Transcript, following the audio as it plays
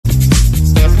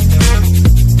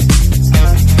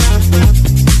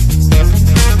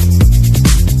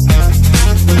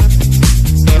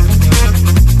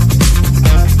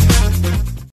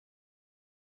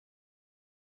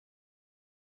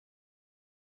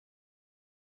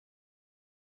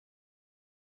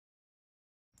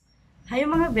Hi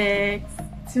mga Bex!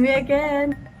 It's me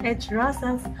again,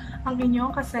 Rosas, ang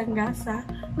inyong kasangga sa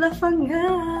Lafanga!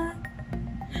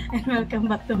 And welcome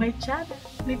back to my channel.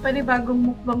 May panibagong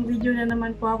mukbang video na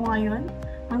naman po ako ngayon.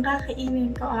 Ang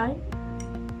kakainin ko ay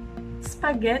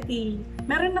spaghetti.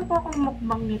 Meron na po akong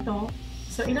mukbang nito.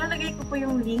 So ilalagay ko po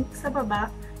yung link sa baba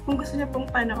kung gusto niyo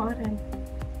pong panoorin.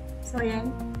 So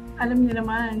yan, alam niyo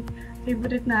naman,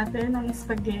 favorite natin ang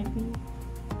spaghetti.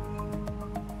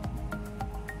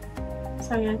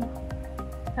 So yan,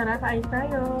 tara kain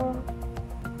tayo.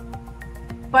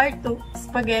 Part 2,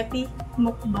 spaghetti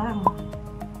mukbang.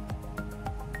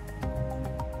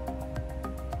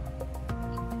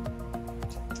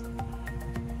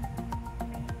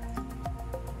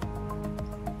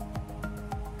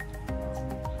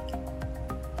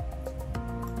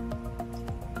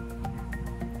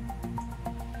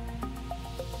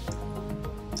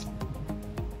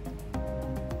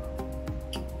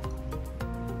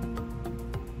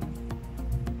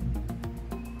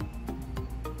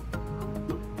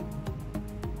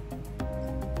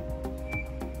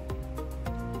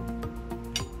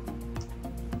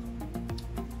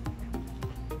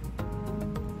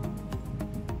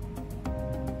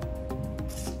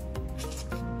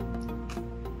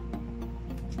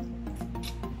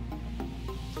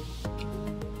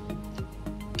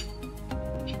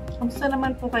 Kamusta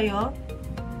naman po kayo?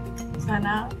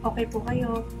 Sana okay po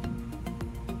kayo.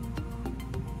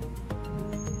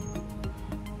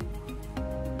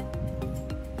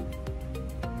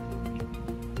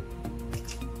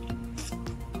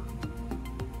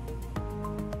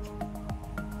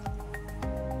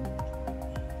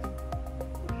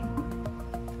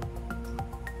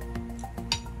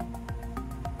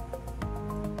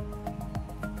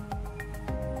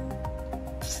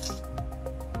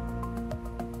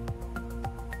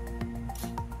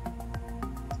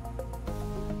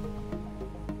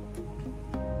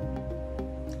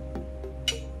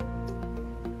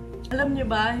 Alam niyo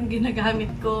ba, yung ginagamit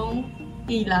kong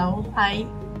ilaw ay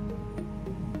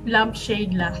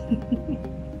lampshade lang.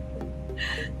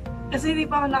 Kasi hindi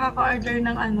pa ako nakaka-order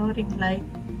ng ring light.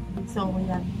 So,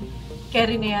 yan.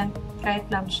 Carry na yan, kahit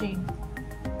lampshade.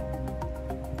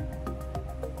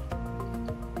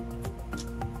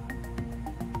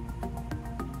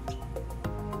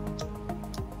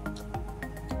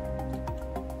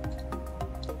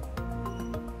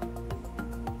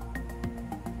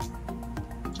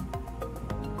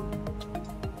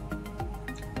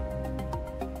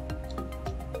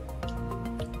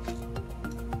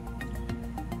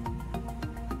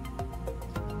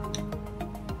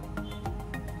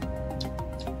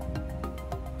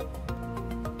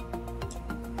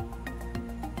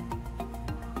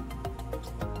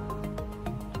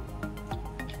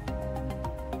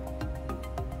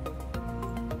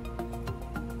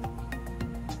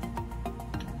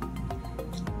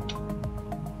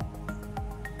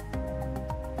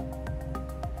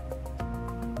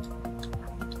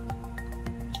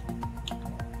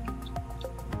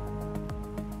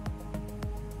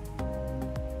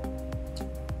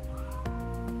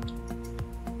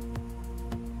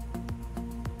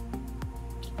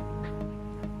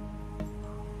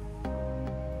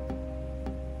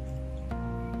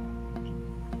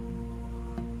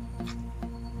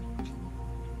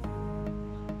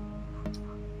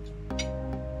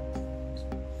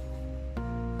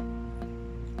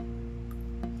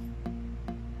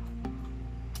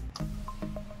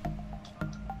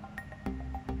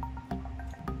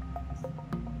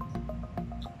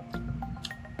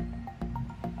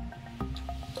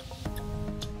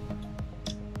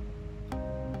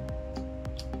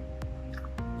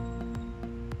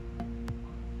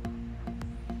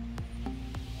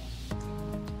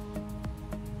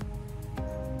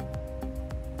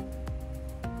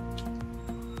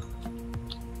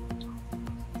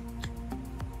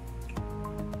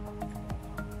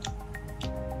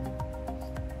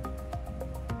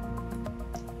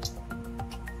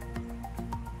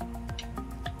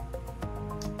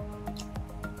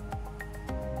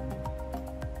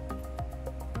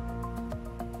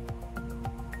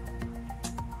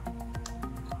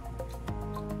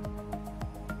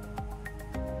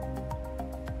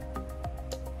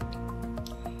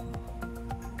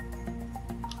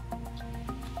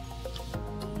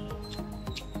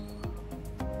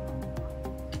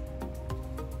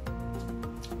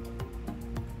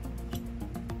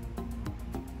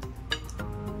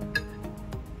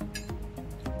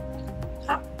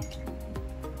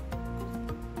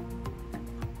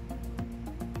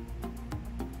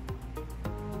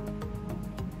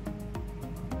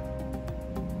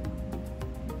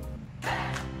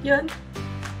 Yun,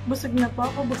 busog na po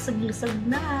ako, busog-lusog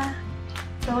na.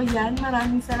 So, So yan,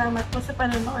 maraming salamat po sa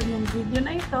panonood ng video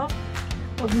na ito.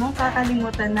 Huwag mong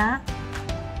kakalimutan na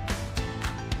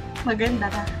maganda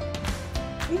ka.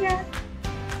 Ingat!